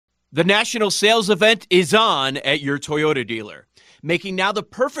The national sales event is on at your Toyota dealer, making now the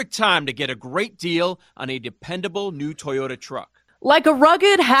perfect time to get a great deal on a dependable new Toyota truck. Like a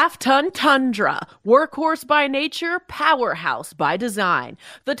rugged half-ton Tundra, workhorse by nature, powerhouse by design.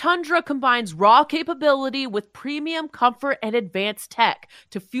 The Tundra combines raw capability with premium comfort and advanced tech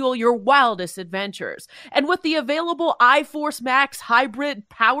to fuel your wildest adventures. And with the available iForce Max hybrid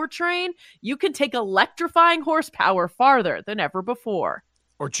powertrain, you can take electrifying horsepower farther than ever before.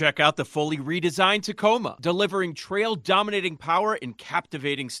 Or check out the fully redesigned Tacoma, delivering trail-dominating power in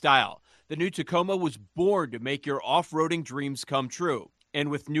captivating style. The new Tacoma was born to make your off-roading dreams come true.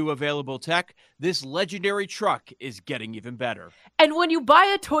 And with new available tech, this legendary truck is getting even better. And when you buy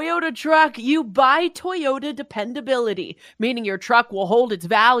a Toyota truck, you buy Toyota dependability, meaning your truck will hold its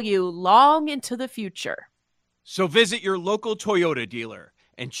value long into the future. So visit your local Toyota dealer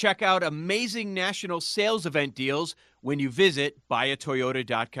and check out amazing national sales event deals when you visit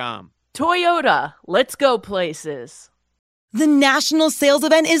buyatoyota.com. Toyota, let's go places. The national sales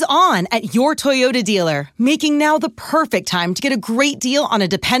event is on at your Toyota dealer, making now the perfect time to get a great deal on a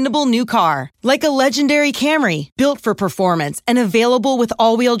dependable new car. Like a legendary Camry, built for performance and available with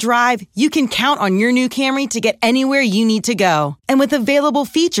all-wheel drive, you can count on your new Camry to get anywhere you need to go. And with available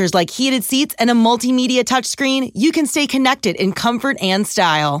features like heated seats and a multimedia touchscreen, you can stay connected in comfort and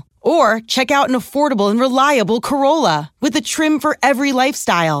style. Or check out an affordable and reliable Corolla with a trim for every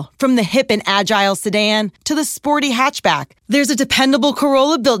lifestyle, from the hip and agile sedan to the sporty hatchback. There's a dependable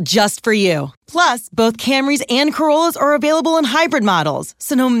Corolla built just for you. Plus, both Camrys and Corollas are available in hybrid models,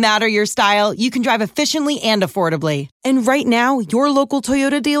 so no matter your style, you can drive efficiently and affordably. And right now, your local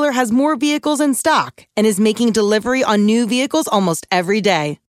Toyota dealer has more vehicles in stock and is making delivery on new vehicles almost every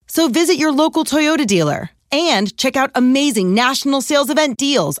day. So visit your local Toyota dealer. And check out amazing national sales event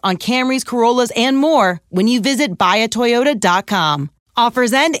deals on Camrys, Corollas, and more when you visit buyatoyota.com.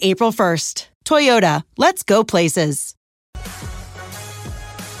 Offers end April 1st. Toyota, let's go places.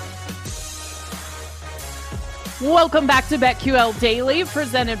 Welcome back to BetQL Daily,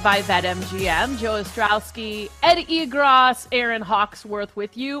 presented by BetMGM. Joe Ostrowski, Ed Egros, Aaron Hawksworth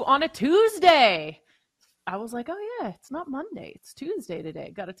with you on a Tuesday. I was like, oh yeah, it's not Monday. It's Tuesday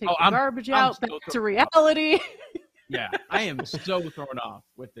today. Got to take the garbage out, back to reality. Yeah, I am so thrown off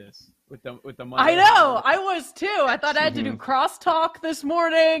with this, with the Monday. I know, I was too. I thought I had to do crosstalk this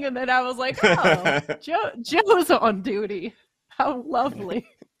morning, and then I was like, oh, Joe's on duty. How lovely.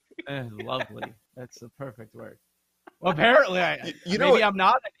 Lovely. That's the perfect word. Well, apparently, maybe I'm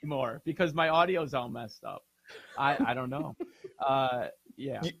not anymore because my audio's all messed up. I don't know.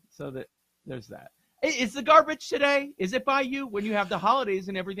 So there's that. Is the garbage today? Is it by you when you have the holidays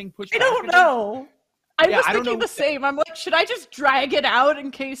and everything pushed back? I don't know. I was thinking the same. I'm like, should I just drag it out in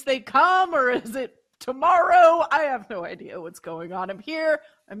case they come, or is it tomorrow? I have no idea what's going on. I'm here.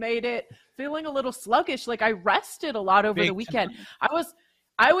 I made it. Feeling a little sluggish. Like I rested a lot over the weekend.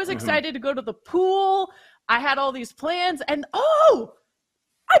 I was excited to go to the pool. I had all these plans, and I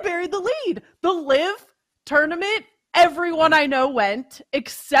buried the lead. The Live tournament. Everyone I know went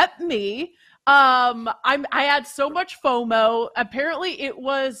except me. I had so much FOMO. Apparently it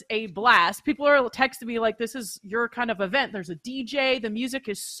was a blast. People are texting me like, this is your kind of event. There's a DJ. The music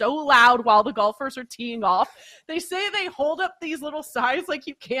is so loud while the golfers are teeing off. They say they hold up these little signs like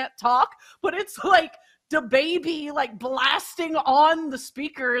you can't talk, but it's like the baby like blasting on the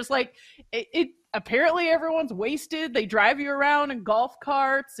speakers. Like it apparently everyone's wasted. They drive you around in golf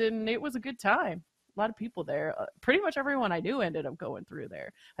carts, and it was a good time. A lot of people there. Pretty much everyone I knew ended up going through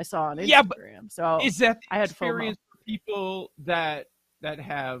there. I saw on Instagram. Yeah, but so is that the I had experience FOMO. for people that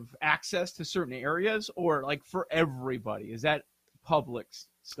have access to certain areas, or like for everybody? Is that public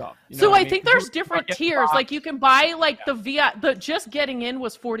stuff? You know So what I mean? think there's different tiers. Like you can buy like the just getting in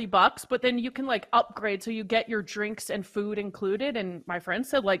was $40, but then you can like upgrade so you get your drinks and food included. And my friend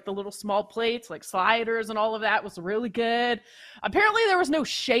said like the little small plates, like sliders and all of that was really good. Apparently there was no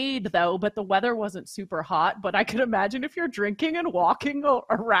shade though, but the weather wasn't super hot. But I could imagine if you're drinking and walking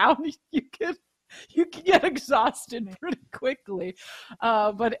around, you can get exhausted pretty quickly.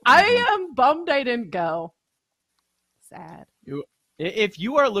 But I am bummed I didn't go. Sad. If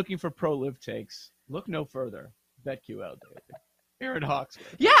you are looking for pro live takes, look no further. BetQL Daily. Aaron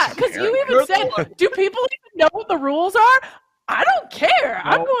Hawksworth. Yeah, because you even said, do people even know what the rules are? I don't care.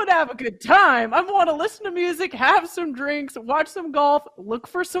 I'm going to have a good time. I want to listen to music, have some drinks, watch some golf, look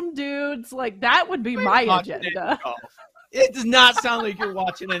for some dudes. Like, that would be my agenda. It does not sound like you're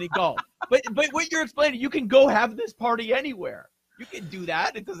watching any golf. But what you're explaining, you can go have this party anywhere. You can do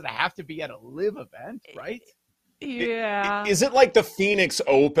that. It doesn't have to be at a live event, right? Yeah. Is it like the Phoenix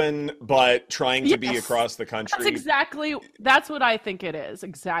Open, but trying to be across the country? That's what I think it is.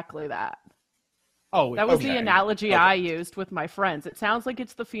 Exactly that. Oh, that was the analogy I used with my friends. It sounds like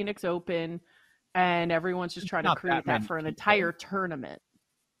it's the Phoenix Open, and everyone's just trying to create that for an entire tournament.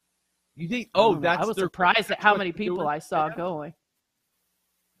 You think? Oh, I was surprised at how many people I saw going.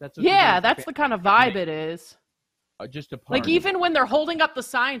 That's the kind of vibe it is. Just a party. Like even when they're holding up the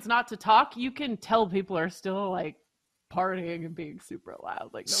signs not to talk, you can tell people are still like partying and being super loud,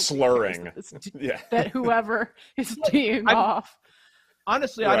 like slurring. That whoever is teeing off.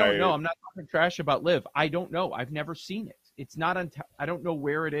 Honestly, I don't know. I'm not talking trash about Live. I don't know. I've never seen it. It's not on. I don't know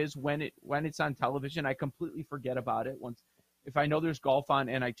where it is when it's on television. I completely forget about it. Once, if I know there's golf on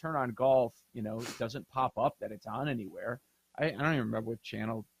and I turn on golf, it doesn't pop up that it's on anywhere. I don't even remember what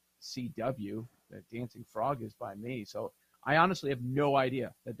channel CW that Dancing Frog is by me. So I honestly have no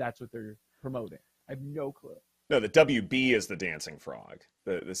idea that that's what they're promoting. I have no clue. No, the WB is the Dancing Frog.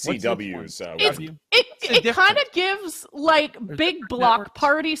 The CW's. It kind of gives like big block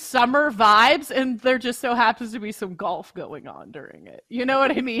party summer vibes, and there just so happens to be some golf going on during it. You know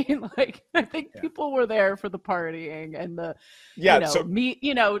what I mean? Like I think people were there for the partying and the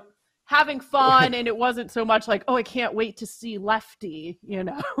having fun, and it wasn't so much like, oh, I can't wait to see Lefty.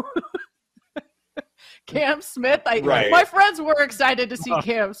 Cam Smith. My friends were excited to see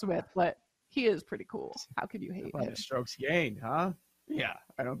Cam Smith, but he is pretty cool. How could you hate him? Strokes gained, huh? Yeah,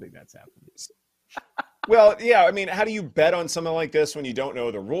 I don't think that's happening. Well, yeah, I mean, how do you bet on something like this when you don't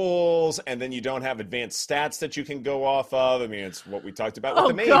know the rules and then you don't have advanced stats that you can go off of? I mean, it's what we talked about with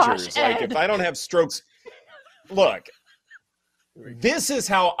the majors. Like, if I don't have strokes, look, this is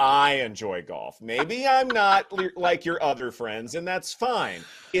how I enjoy golf. Maybe I'm not like your other friends, and that's fine.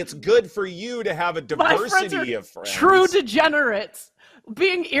 It's good for you to have a diversity of friends. True degenerates.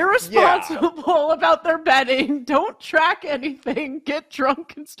 Being irresponsible about their betting, don't track anything, get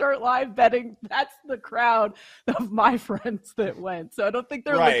drunk and start live betting. That's the crowd of my friends that went. So I don't think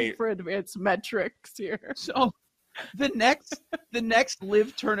they're looking for advanced metrics here. So the next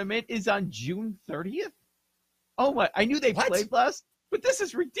Live tournament is on June 30th. Oh my! I knew they played last, but this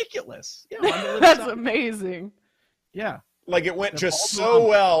is ridiculous. Yeah, that's amazing. Yeah, like it went just so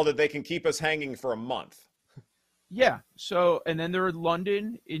well that they can keep us hanging for a month. Yeah. So, and then they're in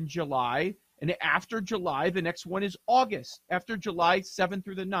London in July. And after July, the next one is August. After July 7th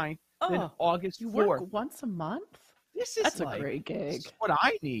through the 9th, then August 4th. You work once a month? That's a great gig. This is what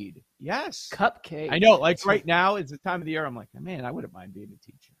I need. Yes. Cupcake. I know. Like right now is the time of the year. I'm like, man, I wouldn't mind being a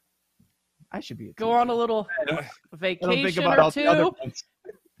teacher. I should be a teacher. Go on a little vacation or two.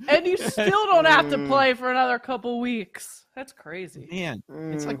 And you still don't have to play for another couple weeks. That's crazy. Man,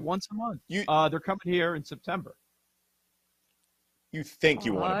 it's like once a month. They're coming here in September. You think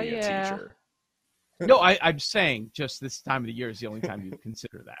you want to be a teacher. No, I'm saying just this time of the year is the only time you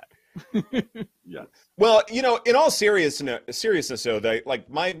consider that. Yeah. Well, in all seriousness, though, like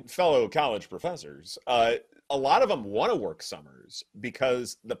my fellow college professors, a lot of them want to work summers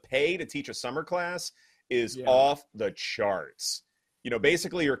because the pay to teach a summer class is off the charts.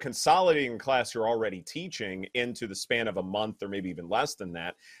 Basically you're consolidating a class you're already teaching into the span of a month or maybe even less than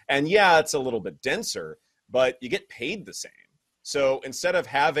that. And it's a little bit denser, but you get paid the same. So instead of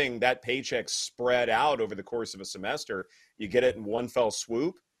having that paycheck spread out over the course of a semester, you get it in one fell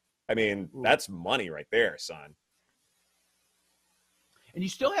swoop. I mean, that's money right there, son. And you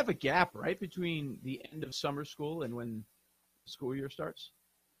still have a gap, right, between the end of summer school and when the school year starts?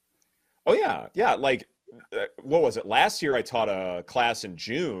 Oh, yeah. Yeah, like, what was it? Last year I taught a class in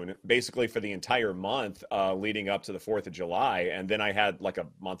June, basically for the entire month leading up to the 4th of July. And then I had like a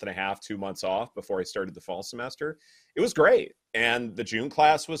month and a half, 2 months off before I started the fall semester. It was great. And the June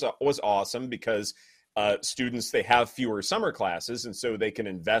class was awesome because students, they have fewer summer classes, and so they can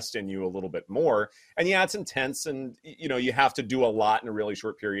invest in you a little bit more. And it's intense, and you have to do a lot in a really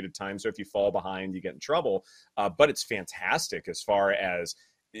short period of time. So if you fall behind, you get in trouble. But it's fantastic as far as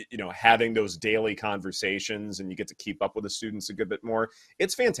having those daily conversations, and you get to keep up with the students a good bit more.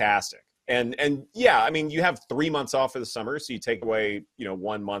 It's fantastic. And I mean, you have 3 months off of the summer, so you take away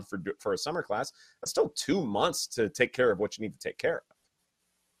 1 month for a summer class. That's still 2 months to take care of what you need to take care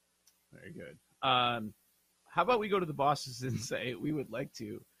of. Very good. How about we go to the bosses and say we would like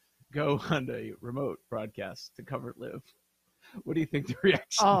to go on a remote broadcast to cover Live? What do you think the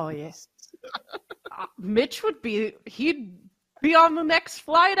reaction? Oh yes, Mitch he'd be on the next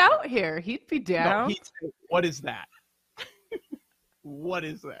flight out here. He'd be down. No, what is that? What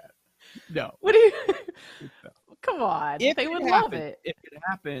is that? No. What do you? Come on. They would love it. If it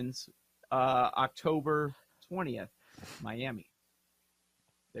happens, October 20th, Miami.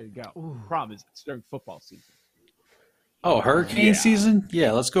 There you go. Problem is, it's during football season. Oh, hurricane season?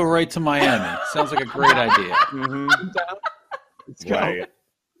 Yeah, let's go right to Miami. Sounds like a great idea. Let's go. Right.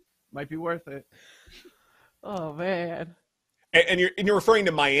 Might be worth it. Oh man. And you're referring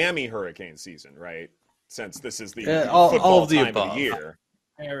to Miami hurricane season, right? Since this is the all football of the time above. of the year.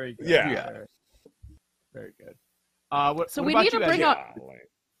 Very good. Yeah. Very good. So we need to bring up.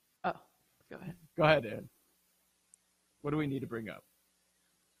 Oh, go ahead. Go ahead, Ed. What do we need to bring up?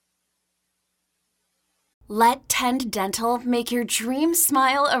 Let Tend Dental make your dream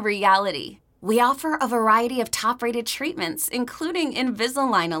smile a reality. We offer a variety of top-rated treatments, including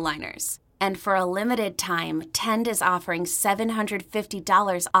Invisalign aligners. And for a limited time, Tend is offering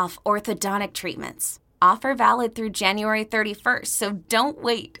 $750 off orthodontic treatments. Offer valid through January 31st, so don't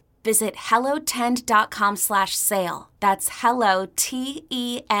wait. Visit hellotend.com/sale. That's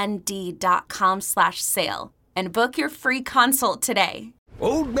hellotend.com/sale. And book your free consult today.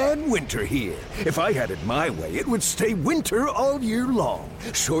 Old Man Winter here. If I had it my way, it would stay winter all year long.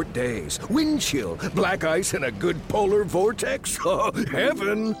 Short days, wind chill, black ice, and a good polar vortex. Oh,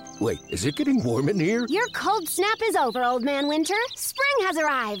 heaven. Wait, is it getting warm in here? Your cold snap is over, Old Man Winter. Spring has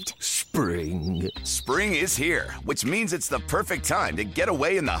arrived. Spring. Spring is here, which means it's the perfect time to get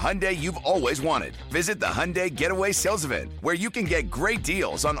away in the Hyundai you've always wanted. Visit the Hyundai Getaway Sales Event, where you can get great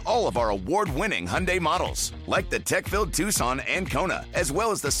deals on all of our award-winning Hyundai models, like the tech-filled Tucson and Kona, as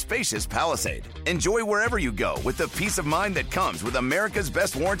well as the spacious Palisade. Enjoy wherever you go with the peace of mind that comes with America's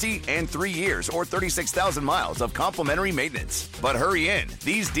best warranty and 3 years or 36,000 miles of complimentary maintenance. But hurry in,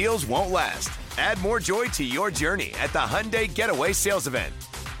 these deals won't last. Add more joy to your journey at the Hyundai Getaway Sales Event.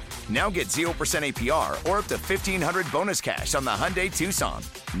 Now get 0% APR or up to $1,500 bonus cash on the Hyundai Tucson.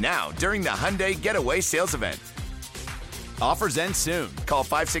 Now, during the Hyundai Getaway Sales Event. Offers end soon. Call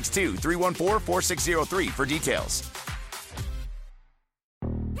 562-314-4603 for details.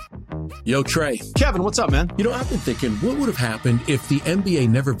 Yo, Trey. Kevin, what's up, man? You know, I've been thinking, what would have happened if the NBA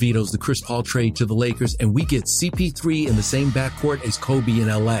never vetoes the Chris Paul trade to the Lakers and we get CP3 in the same backcourt as Kobe in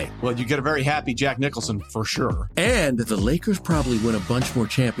LA? Well, you get a very happy Jack Nicholson for sure. And the Lakers probably win a bunch more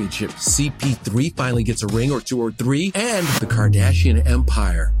championships. CP3 finally gets a ring or 2 or 3, and the Kardashian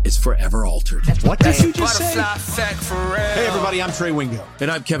empire is forever altered. What did you just say? Hey, everybody, I'm Trey Wingo. And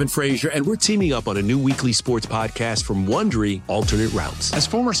I'm Kevin Frazier, and we're teaming up on a new weekly sports podcast from Wondery, Alternate Routes. As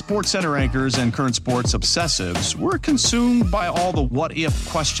former Sports Center anchors and current sports obsessives, we're consumed by all the what-if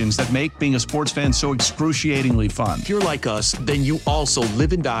questions that make being a sports fan so excruciatingly fun. If you're like us, then you also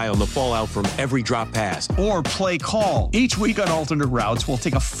live and die on the fallout from every drop pass. Or play call. Each week on Alternate Routes, we'll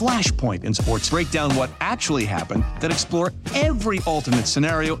take a flashpoint in sports, break down what actually happened, then explore every alternate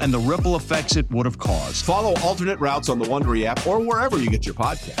scenario and the ripple effects it would have caused. Follow Alternate Routes on the Wondery app or wherever you get your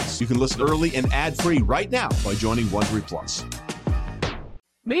podcasts. You can listen early and ad-free right now by joining Wondery Plus.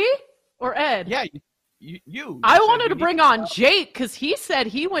 Me? Or Ed? Yeah, you. I wanted to bring on Jake because he said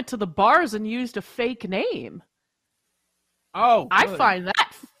he went to the bars and used a fake name. Oh, I find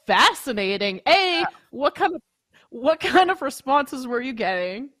that fascinating. What kind of responses were you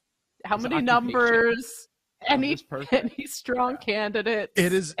getting? How many numbers? Any strong candidate?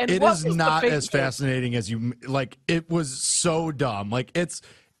 It is not as fascinating as you like. It was so dumb. Like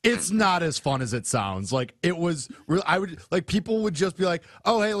it's not as fun as it sounds. Like it was real. People would just be like,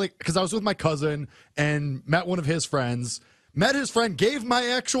 oh, hey, like, cause I was with my cousin and met one of his friends, met his friend, gave my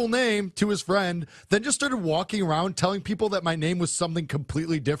actual name to his friend, then just started walking around telling people that my name was something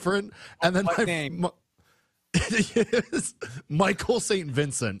completely different. And then my name is Michael St.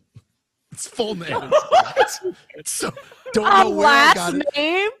 Vincent. It's full name. So don't know where I got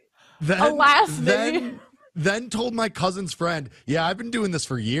it. A last name? Then told my cousin's friend, yeah, I've been doing this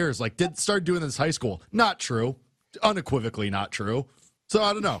for years. Like, did start doing this in high school. Not true. Unequivocally not true. So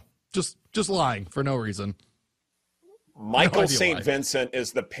I don't know. Just lying for no reason. Michael St. Vincent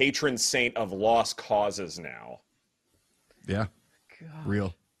is the patron saint of lost causes now. Yeah. God.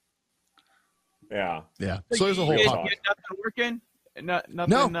 Real. Yeah. Yeah. So there's a whole talk. Nothing working?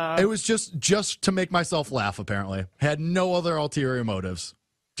 Nothing, no, it was just to make myself laugh, apparently. Had no other ulterior motives.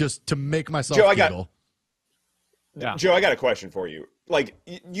 Just to make myself giggle. Joe, I got a question for you. Like,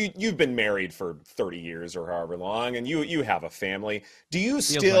 you've been married for 30 years or however long, and you have a family. Do you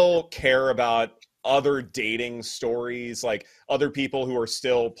still care about other dating stories, like other people who are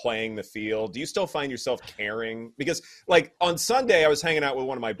still playing the field? Do you still find yourself caring? Because, like, on Sunday, I was hanging out with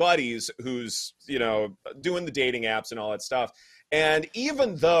one of my buddies who's, doing the dating apps and all that stuff. And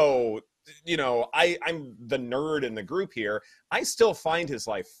even though, I'm the nerd in the group here, I still find his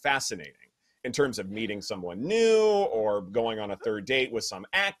life fascinating. In terms of meeting someone new or going on a third date with some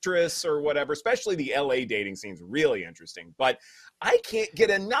actress or whatever, especially the LA dating scene's really interesting. But I can't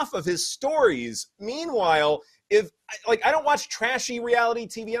get enough of his stories. Meanwhile, I don't watch trashy reality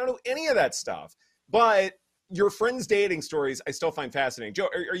TV. I don't do any of that stuff. But your friends' dating stories, I still find fascinating. Joe,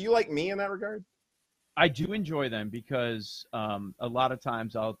 are you like me in that regard? I do enjoy them because a lot of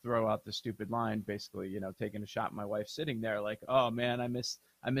times I'll throw out the stupid line, basically, taking a shot at my wife sitting there like, oh man, I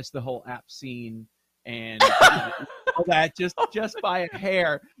miss the whole app scene and all that just by a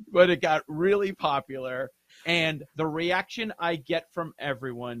hair, but it got really popular. And the reaction I get from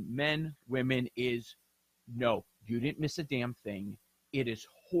everyone, men, women, is no, you didn't miss a damn thing. It is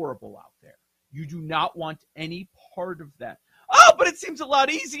horrible out there. You do not want any part of that. Oh, but it seems a lot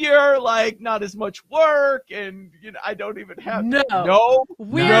easier, like not as much work, and I don't even have no.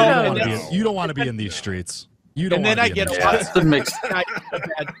 You don't want to be in these streets. You don't. And then I get a lot of the mixed. I get the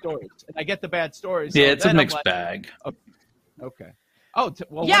bad stories. And I get the bad stories. Yeah, so it's a mixed bag. Okay. Oh,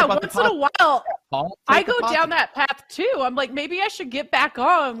 well, yeah. what Once about in a while, I go podcast? down that path too. I'm like, maybe I should get back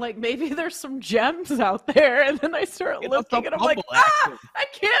on. Like, maybe there's some gems out there, and then I start looking, and I'm like, I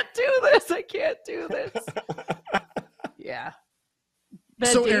can't do this. I can't do this. Yeah.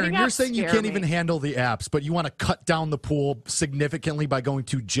 So, Aaron, you're saying you can't even handle the apps, but you want to cut down the pool significantly by going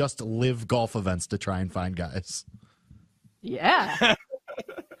to just live golf events to try and find guys. Yeah.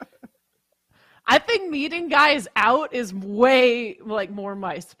 I think meeting guys out is way more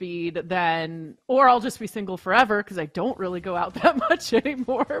my speed than, or I'll just be single forever because I don't really go out that much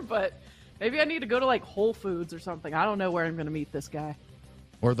anymore. But maybe I need to go to Whole Foods or something. I don't know where I'm going to meet this guy.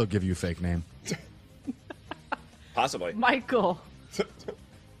 Or they'll give you a fake name. Possibly. Michael.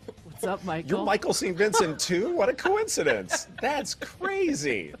 What's up, Michael? You're Michael St. Vincent too? What a coincidence. That's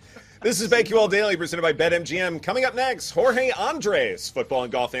crazy. This is BetQL Daily presented by BetMGM. Coming up next, Jorge Andres, football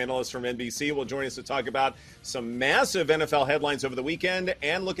and golf analyst from NBC, will join us to talk about some massive NFL headlines over the weekend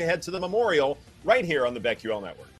and look ahead to the Memorial right here on the BetQL Network.